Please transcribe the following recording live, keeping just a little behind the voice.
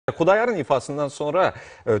Xudayarın ifasından sonra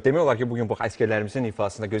demək olar ki, bugün bu əsgərlərimizin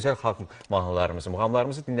ifasında gözəl xalq mahnılarımızı,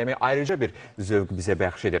 muğamlarımızı dinləməyə ayrıca bir zövq bizə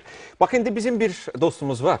bəxş edir. Bax, indi bizim bir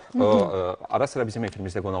dostumuz var. Ara sıra bizim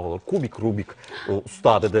efimizdə qonaq olur. Rubik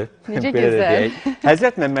ustadıdır. Necə gözəl.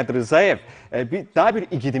 Həzrət Məmmədrzayev daha bir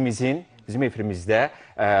igidimizin bizim efrimizdə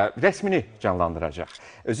rəsmini canlandıracaq.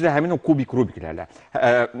 Özü də həmin o kubiklərlə.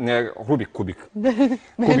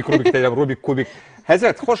 Rubik.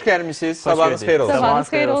 Həzrət, xoş gəlmişsiniz. Sabahınız xeyir olsun.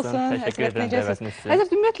 Sabahınız xeyir olsun. Təşəkkür edirəm dəvətiniz üçün.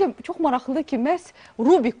 Həzrət, ümumiyyətlə, çox maraqlıdır ki, məhz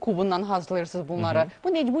Rubik kubundan hazırlayırsınız bunları.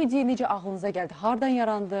 Bu ideya necə ağlınıza gəldi? Hardan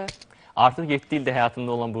yarandı? Artıq 7 ildir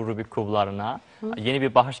həyatımda olan bu Rubik kublarına yeni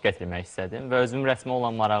bir baxış gətirmək istədim və özüm rəsmə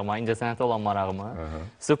olan marağıma, incəsənətə olan marağımı,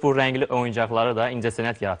 sırf bu rəngli oyuncaqları da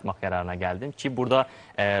incəsənət yaratmaq qərarına gəldim ki, burada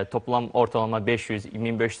toplam ortalama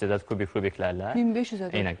 500-1500 ədəd kubiklərlə 1500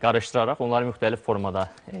 ədəd qarışdıraraq, onları müxtəlif formada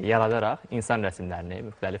yaradaraq insan rəsmlərini,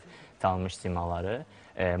 müxtəlif tanınmış simaları,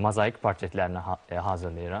 mozaik portretlərini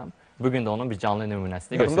hazırlayıram. Bugün də onun bir canlı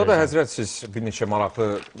nümunəsini göstərəcəm. Bunda da Həzrət, siz bir neçə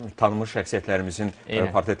maraqlı tanınmış şəxsiyyətlərimizin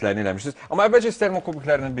portretlərini eləmişsiniz. Amma əvvəlcə istəyirəm o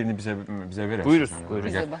kubiklərinin birini bizə verəsiniz.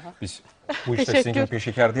 Buyurun. Biz bu işdə sizin kimi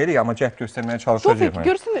peşəkar deyilik, amma cəhd göstərməyə çalışacağıq. Tofiq,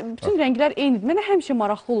 görürsən, bütün rənglər eynidir. Mənə həmişə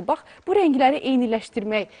maraqlı olur. Bax, bu rəngləri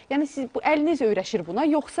eyniləşdirmək, yəni siz əliniz öyrəşir buna,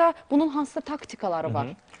 yoxsa bunun hansısa taktikaları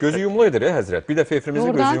var? Gözü yumlu edir, Həzrət. Bir də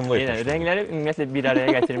efrimizin gözü yumlu edir. Rəngləri ümumiyyətlə bir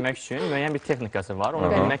araya gətirmək üçün müəyyən bir texnikası var, onu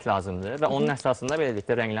bilmək lazımdır və onun əsasında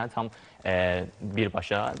beləliklə rənglərin tam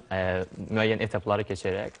birbaşa müəyyən etapları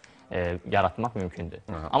keçərək yaratmaq mümkündür.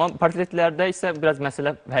 Amma portretlərdə isə biraz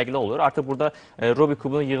məsələ fərqli olur. Artıq burada Rubik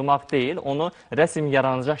kubunu yığmaq deyil, onu rəsm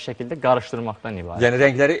yaranacaq şəkildə qarışdırmaqdan ibarət. Yəni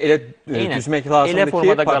rəngləri elə düzmək lazımdır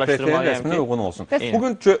ki, portretin rəsminə uyğun olsun.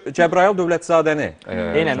 Bugün Cəbrayıl Dövlətzadəni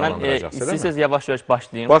canlandıracaqsınız. İstəyirsiniz yavaş-yavaş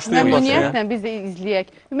başlayın. Məmnuniyyətlə biz də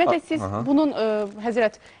izləyək. Ümumiyyətlə, siz bunun,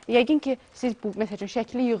 Həzrət, yəqin ki, siz bu, məsəl üçün,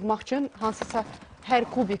 şəkli yığmaq üçün hansısa hər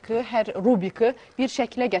kubiki, hər rubiki bir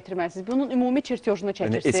şəklə gətirməlisiniz. Bunun ümumi çirtiyojunu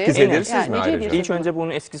çəkirsiniz. Eskiz edirsinizmi ayrıca? İlk öncə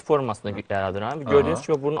bunu eskiz formasında yaradıram. Gördüyünüz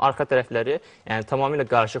kimi bunun arxa tərəfləri tamamilə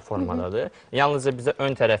qarışıq formadadır. Yalnızca bizə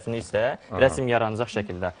ön tərəfini isə rəsm yaranacaq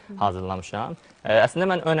şəkildə hazırlamışam. Əslində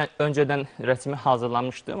mən öncədən rəsmi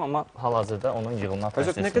hazırlamışdım, amma hal-hazırda onun yığılma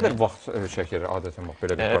prosesini... Nə qədər vaxt çəkir adətən belə bir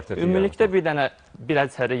portreti yaratmaq? Ümumilikdə bir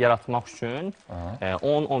əsəri yaratmaq üçün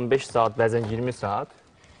 10-15 saat, bəzən 20 saat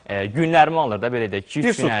günlərimi alır da, belə deyək,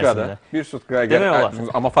 2-3 gün ərzində. Bir sutka,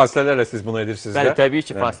 amma fasilələrlə siz bunu edirsiniz də? Bəli, təbii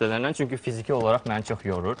ki, fasilələrlə, çünki fiziki olaraq məni çox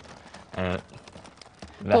yorur.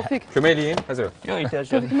 Tofiq, kömək eləyin, Həzrət.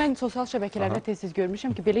 Tofiq, mən sosial şəbəkələrdə tez-tez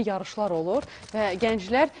görmüşəm ki, belə yarışlar olur və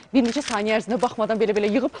gənclər bir neçə saniyə ərzində baxmadan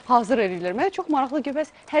belə yığıb hazır edirlər. Mənə çox maraqlı ki,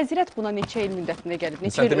 bəs Həzrət buna neçə il müddətində gəlib,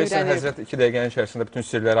 neçə il öyrənir? Sən demək, Həzrət 2 dəqiqənin içərisində bütün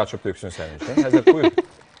sirləri açıb döksün sənin üçün. Həzrət, buyur.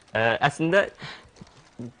 Əslində,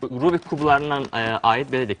 Rubik kublarına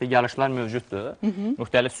aid belə deyək ki, yarışlar mövcuddur.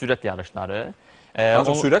 Müxtəlif sürət yarışları.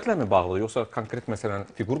 Ancaq sürətlə mi bağlıdır, yoxsa konkret məsələn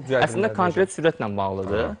fiqur düzəltmələr? Əslində konkret sürətlə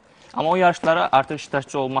bağlıdır. Amma o yarışlara artıq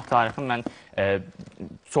iştirakçı olmaq tarixim mən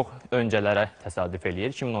çox öncələrə təsadüf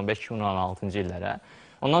eləyir, 2015-2016-cı illərə.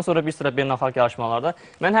 Ondan sonra bir sıra beynəlxalq yarışmalarda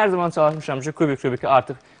mən hər zaman çalışmışam ki, Rubiki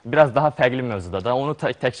artıq biraz daha fərqli mövzuda da, onu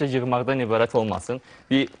təkcə yığmaqdan ibarət olmasın.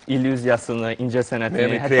 Bir illüziyasını,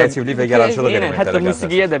 incəsənətini, kreativlik və yaradıcılıq eləmək. Hətta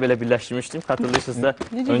musiqiyə də belə birləşdirmişdim. Xatırlayırsınızda,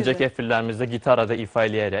 öncəki efirlərimizdə gitarada ifa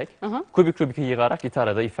eləyərək, Rubiki yığaraq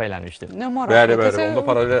gitarada ifa eləmişdim. Nə maraqlı. Bəli, onda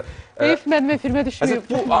paralel... Heyf, mənim efirmə düşməyib.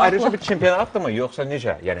 Bu ayrıca bir çempionatdır mı, yoxsa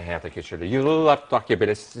necə həyata keçirilir? Yığılırlar, tutaq ki,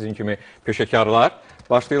 belə sizin kimi peşəkarlar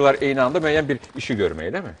başlayırlar eyni anda müəyyən bir işi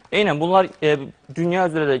görməyə, değil mi? Eynən, bunlar dünya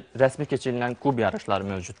üzrə də rəsmi keçirilən kub yarışları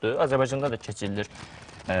mövcuddur. Azərbaycanda da keçirilir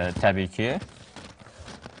təbii ki.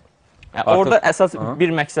 Orada əsas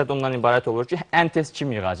bir məqsəd ondan ibarət olur ki, ən tez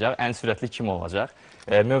kim yığacaq, ən sürətli kim olacaq.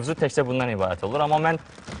 Mövzu təkcə bundan ibarət olur. Amma mən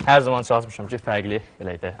hər zaman çalışmışam ki, fərqli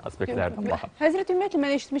aspektlərdən baxım. Həzrət, ümumiyyətlə,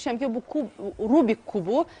 mən eşitmişəm ki, bu Rubik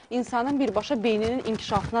kubu insanın birbaşa beyninin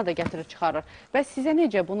inkişafına da gətirir, çıxarır. Və sizə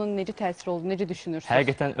necə, bunun necə təsir oldu, necə düşünürsünüz?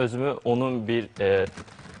 Həqiqətən özümü onun bir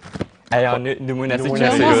əyani nümunəsi kimi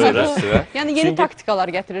görürəm. Yəni, yeni taktikalar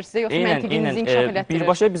gətirir sizə, yoxsa məntiqinizi inkişaf elətdirir?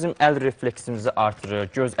 Birbaşa bizim əl refleksimizi artırır,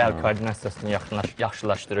 göz-əl koordinasiyasını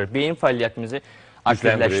yaxşılaşdırır, beyin fəaliyyətimizi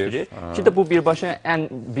aktivləşdirir ki, də bu birbaşa ən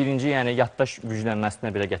birinci, yəni yaddaş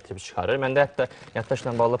güclənməsinə belə gətirib çıxarır. Məndə hətta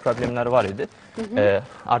yaddaşla bağlı problemləri var idi.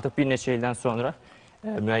 Artıq bir neçə ildən sonra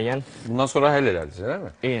müəyyən... Bundan sonra həll elədiniz, elə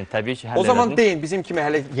mi? Eyni, təbii ki, həll elədim. O zaman deyin, bizim kimi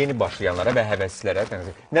hələ yeni başlayanlara və həvəslilərə,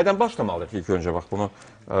 nədən başlamalıyıq ilk öncə bax bunu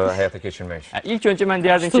həyata keçirmək üçün? İlk öncə mən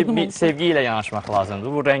deyərdim ki, bir sevgi ilə yanaşmaq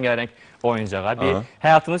lazımdır. Bu rəngarəng oyuncağa, bir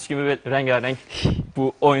həyatınız kimi rəngarəng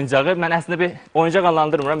bu oyuncağı mən əslində bir oyuncaq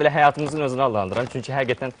adlandırmıram, belə həyatımızın özünü adlandırıram. Çünki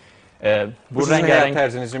həqiqətən Bu sizin həyat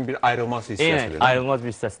tərzinizin bir ayrılmaz hissəsidir. Ayrılmaz bir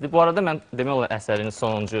hissəsidir. Bu arada mən demək olar əsərinin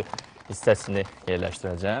sonuncu hissəsini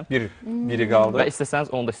yerləşdirəcəm. Biri qaldı. Və istəsəniz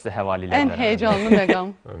onu da sizə həvalə edərəm. Ən heyecanlı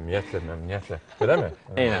məqam. Məmnuniyyətlə. Eləmi?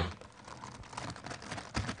 Eynən.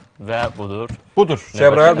 Və budur. Budur.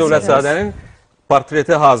 Cəbrayıl Dövlətzadənin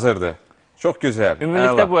portreti hazırdır. Çox gözəl.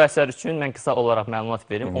 Ümumilikdə bu əsər üçün mən qısa olaraq məlumat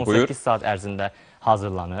verim. 18 saat ərzində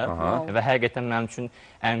hazırlanır və həqiqətən mənim üçün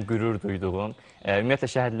ən qürur duyduğum, ümumiyyətlə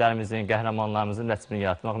şəhidlərimizin, qəhrəmanlarımızın rəsmini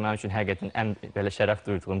yaratmaq mənim üçün həqiqətən ən belə şərəf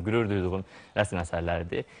duyduğum, qürur duyduğum rəsm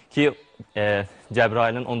əsərləridir. Ki,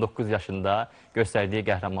 Cəbrayılın 19 yaşında göstərdiyi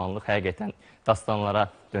qəhrəmanlıq həqiqətən dastanlara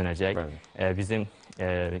dönəcək. Bizim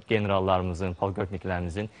generallarımızın,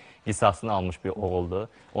 polkovniklərimizin qisasını almış bir oğuldur.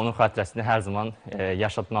 Onun xatirəsini hər zaman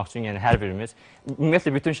yaşatmaq üçün, yəni hər birimiz,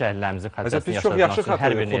 ümumiyyətlə bütün şəhidlərimizin xatirəsini yaşatmaq üçün hər birini Biz çox yaxşı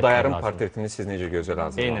xatırlayırıq. Xudayarın portretini siz necə gözəl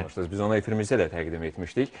hazırlamışdınız. Biz onu efirimizdə də təqdim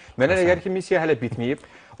etmişdik. Mənə elə gəlir ki, missiya hələ bitməyib.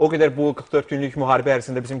 O qədər bu 44 günlük müharibə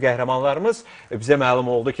ərzində bizim qəhrəmanlarımız bizə məlum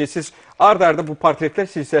oldu ki, siz ard-arda bu portretlər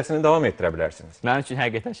silsiləsini davam etdirə bilərsiniz. Mənim üçün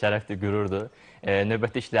həqiqətən şərəfdir, qürurdur.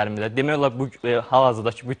 Növbəti işlərimdə, demək olar bu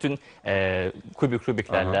hal-hazırdakı bütün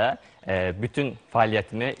kubiklərlə bütün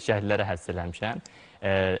fəaliyyətimi şəhidlərə həsr eləmişəm.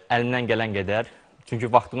 Əlimdən gələn qədər, çünki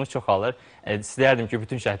vaxtımız çoxalır, istəyərdim ki,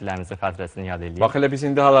 bütün şəhidlərimizin xatirəsini yad edeyim. Bax, elə biz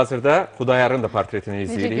indi hal-hazırda Xudayarın da portretini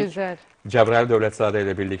izləyirik. Necə gözəl. Cəbrayıl Dövlətzadə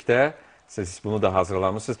ilə birlikdə. Siz bunu da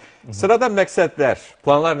hazırlamışsınız. Sıradan məqsədlər,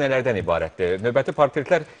 planlar nələrdən ibarətdir? Növbəti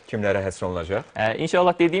portretlər kimlərə həsr olunacaq?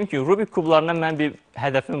 İnşallah dediyim ki, Rubik kublarından mən bir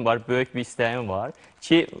hədəfim var, böyük bir istəyim var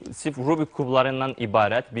ki, sırf Rubik kublarından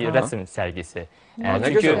ibarət bir rəsm sərgisi.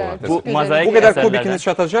 Çünki bu mozaik bu qədər kubikiniz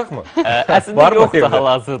çatacaqmı? Əslində yoxdur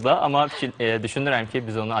hal-hazırda, amma düşünürəm ki,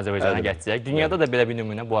 biz onu Azərbaycana gətirəcək. Dünyada da belə bir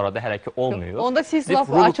nümunə bu arada hələ ki olmuyor. Onda siz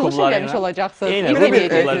laf açılış eləmiş olacaqsınız.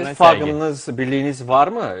 Rubik fərqiniz, birliyiniz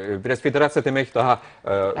varmı? Biraz federasiya demək daha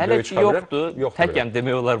hələ ki yoxdur. Təkəm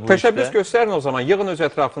demək olar bu işdə. Təşəbbüs göstərin o zaman, yığın öz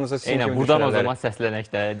ətrafınıza sizin kimi düşünənləri. Buradan o zaman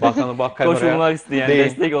səslənək də. Baxın, bax kameraya. Qoşulmaq istəyən,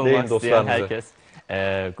 dəstək olmaq istəyən hər kəs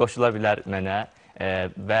qoşula bilər mənə.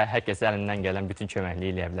 Və hər kəsə əlindən gələn bütün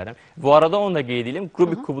köməkliyi eləyə bilərəm. Bu arada onu da qeyd edeyim,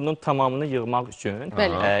 Rubik kubunun tamamını yığmaq üçün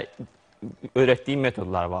öyrətdiyim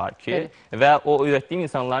metodlar var ki, və o öyrətdiyim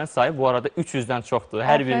insanların sayı bu arada 300-dən çoxdur.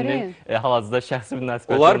 Hər birinin hal-hazırda şəxsi bir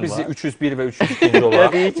münasibətim var. Onlar bizi 301 və 302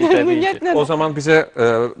 olaraq. Təbii ki. O zaman bizə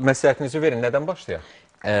məsləhətinizi verin, nədən başlayaq?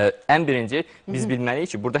 Ən birinci, biz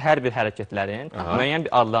bilməliyik ki, burada hər bir hərəkətlərin müəyyən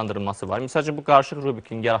bir adlandırılması var. Misal üçün, bu qarışıq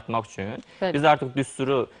Rubikini yaratmaq üçün biz artıq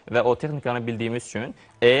düsturu və o texnikanı bildiyimiz üçün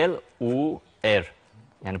L, U, R.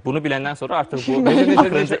 Yəni, bunu biləndən sonra artıq bu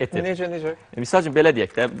axırıncı etir. Necə? Misal üçün, belə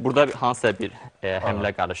deyək də, burada hansısa bir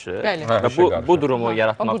həmlə qarışır və bu durumu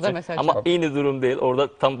yaratmaq üçün. Amma eyni durum deyil, orada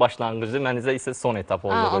tam başlanğıcı, mənizə isə son etap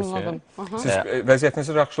olduğu üçün. Siz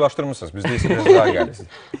vəziyyətinizi yaxşılaşdırmışsınız, biz deyirsiniz, daha gəlirsiniz.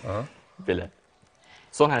 Belə.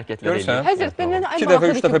 Son hərəkətlər eləyir. Həzrət, məndən 2 dəfə,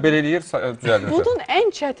 3 dəfə belə eləyir, düzəldir. Bunun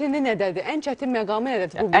ən çətini nədədir? Ən çətin məqamı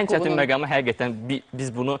nədədir? Ən çətin məqamı həqiqətən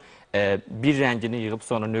biz bunu bir rəngini yığıb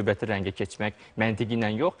sonra növbəti rəngə keçmək məntiqi ilə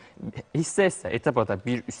yox, hissə-hissə, etap-etap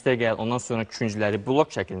bir üstə gəl, ondan sonra küncləri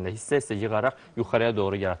blok şəklində hissə-hissə yığaraq yuxarıya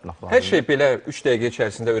doğru yaratmaq lazımdır. Hər şey belə 3 dəqiqə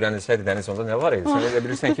içərisində öyrənilsəydi, Dəniz, onda nə var idi? Sən elə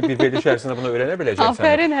bilirsən ki, bir veriliş içərisində bunu öyrənə biləcəksən.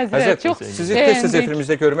 Aferin Həzrət, çox sizi tez-tez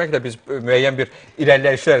efirimizdə görməklə biz müəyyən bir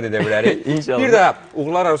irəliləyişlər edə bilərik. İnşallah. Bir də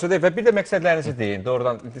uğurlar arzusu deyil və bir də məqsədlərinizi deyin.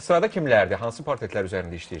 Doğrudan sırada kimlərdir? Hansı portretlər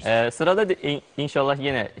üzərində işləyirsiniz? Sırada inşallah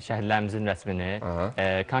yenə şəhidlərimizin rəsmini,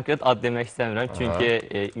 konkret ad demək istəmirəm,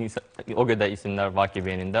 çünki o qədər isimlər var ki,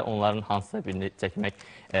 beynində, onların hansısa birini çəkmək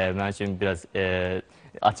mənim üçün biraz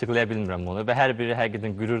açıqlaya bilmirəm onu və hər biri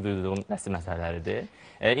həqiqətən qürur duyduğum rəsm əsərləridir.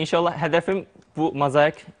 İnşallah hədəfim bu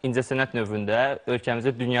mozaik incəsənət növündə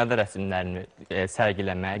ölkəmizdə dünyada rəsmlərini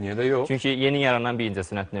sərgiləmək. Niyə də yox? Çünki yeni yaranan bir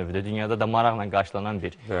incəsənət növüdür, dünyada da maraqla qarşılanan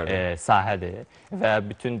bir sahədir və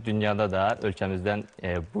bütün dünyada da ölkəmizdən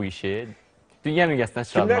bu işi dünya miqyasında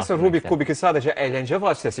çıxarmaq. Kimlərsə Rubik kubiki sadəcə əyləncə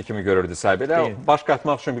vasitəsi kimi görürdü sahibi. Baş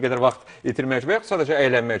qatmaq üçün bir qədər vaxt itirmək və yaxud sadəcə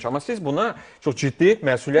əylənmək üçün. Amma siz buna çox ciddi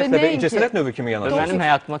məsuliyyətlə və incəsənət növü kimi yanaşırsınız. Mənim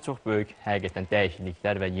həyatıma çox böyük həqiqətən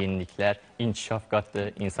dəyişikliklər və yeniliklər, inkişaf qatdı,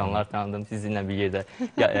 insanlar tanıdım. Sizinlə bir yerdə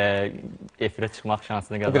efirə çıxmaq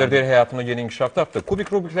şansını qazandım. O qədər deyir həyatımda yeni inkişaf tapdı.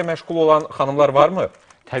 Kubiklə məşğul olan xanımlar varmı?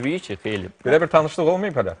 Təbii ki, xeyli. Belə bir tanışlıq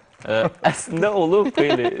olmayıb hələ? Əslində olub,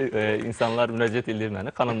 xeyli insanlar müraciət edir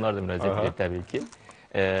mənə, xanımlar da müraciət edir təbii ki.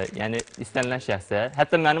 Yəni, istənilən şəxsə,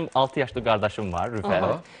 hətta mənim 6 yaşlı qardaşım var,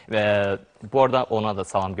 Rüfət, və Bu arada ona da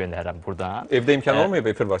salam göndərirəm buradan. Evdə imkan olmayıb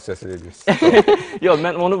efir vasitəsilə edirsiniz. Yox,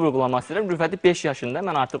 mən onu vurğulamaq istəyirəm. Rüfəti 5 yaşında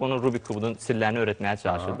mən artıq onun Rubik kubunun sirlərini öyrətməyə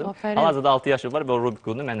çalışırdım. Hal-hazırda 6 yaşı var və o Rubik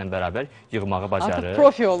kubunu mənlə bərabər yığmağı bacarır. Artıq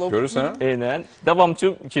profi olub. Görürsən? Eynən.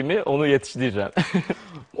 Davamçı kimi onu yetişdirirəm.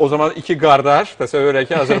 O zaman iki qardaş, təsəvvür edək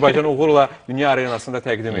ki, Azərbaycan uğurla dünya arenasında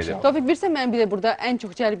təqdim edir. Tofiq, bilirsən, mən bir də burada ən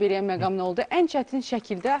çox cəlb edən məqam nə oldu? Ən çətin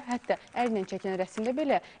şəkildə, hətta əllə çəkilən rəsmdə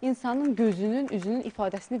belə insanın gözünün, üzünün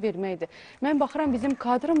ifadəsini verməkdir. Mən baxıram bizim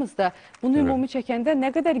kadrımızda bunu ümumi çəkəndə nə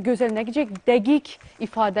qədər gözəl, nə qədər dəqiq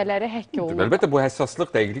ifadələri həkk olunur. Əlbəttə, bu həssaslıq,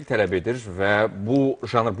 dəqiqlik tələb edir və bu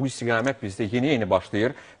janr, bu istiqamət bizdə yeni-yeni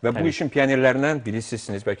başlayır və bu işin pionerlərindən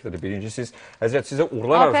birisiniz, bəlkə də birincisiz. Həzrət, sizə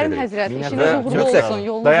uğurlar arzu Afərin edirik. Həzrət, işiniz uğurlu olsun,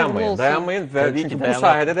 yolunuz uğurlu olsun. Dayanmayın və çünki bu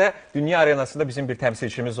sahədə də dünya arenasında bizim bir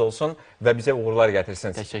təmsilçimiz olsun və bizə uğurlar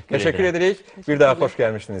gətirsiniz. Təşəkkür edirik. Bir daha xoş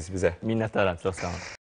gəlmişdiniz bizə. Minnətdaram, çox sağ olun.